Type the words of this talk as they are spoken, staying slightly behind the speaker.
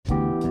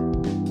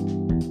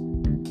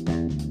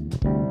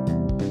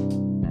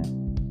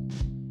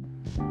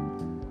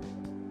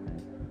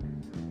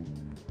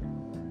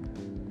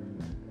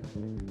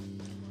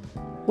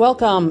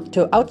Welcome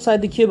to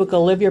Outside the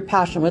Cubicle, Live Your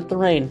Passion with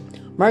Lorraine.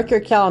 Mark your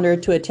calendar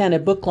to attend a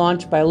book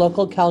launch by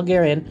local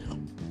Calgarian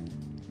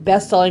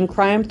best-selling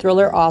crime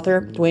thriller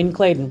author Dwayne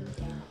Clayden.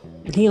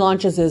 He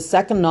launches his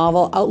second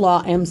novel,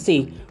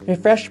 OutlawMC,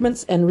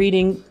 Refreshments and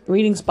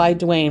Readings by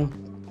Dwayne.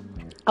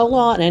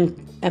 Outlaw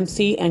and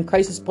MC and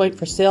Crisis Point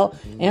for sale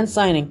and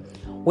signing.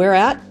 Where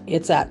at?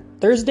 It's at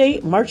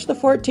Thursday, March the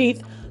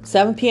 14th,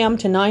 7 p.m.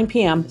 to 9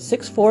 p.m.,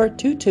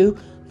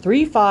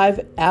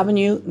 642235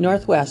 Avenue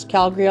Northwest,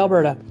 Calgary,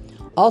 Alberta.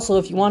 Also,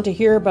 if you want to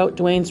hear about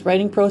Dwayne's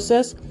writing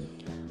process,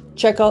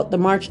 check out the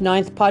March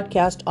 9th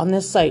podcast on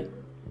this site.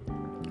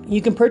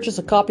 You can purchase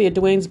a copy of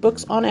Dwayne's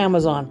books on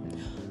Amazon.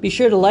 Be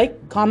sure to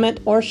like, comment,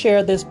 or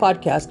share this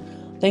podcast.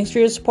 Thanks for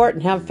your support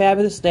and have a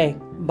fabulous day.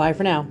 Bye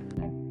for now.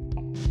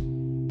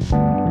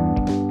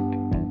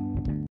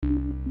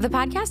 The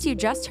podcast you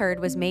just heard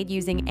was made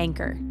using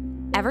Anchor.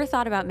 Ever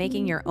thought about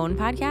making your own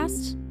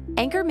podcast?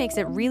 Anchor makes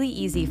it really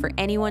easy for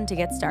anyone to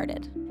get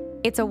started.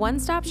 It's a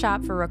one-stop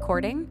shop for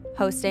recording,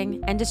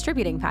 hosting, and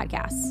distributing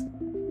podcasts.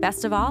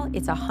 Best of all,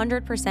 it's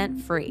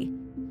 100% free.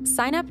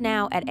 Sign up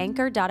now at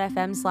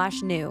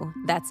anchor.fm/new.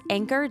 That's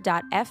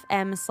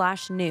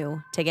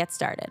anchor.fm/new to get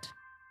started.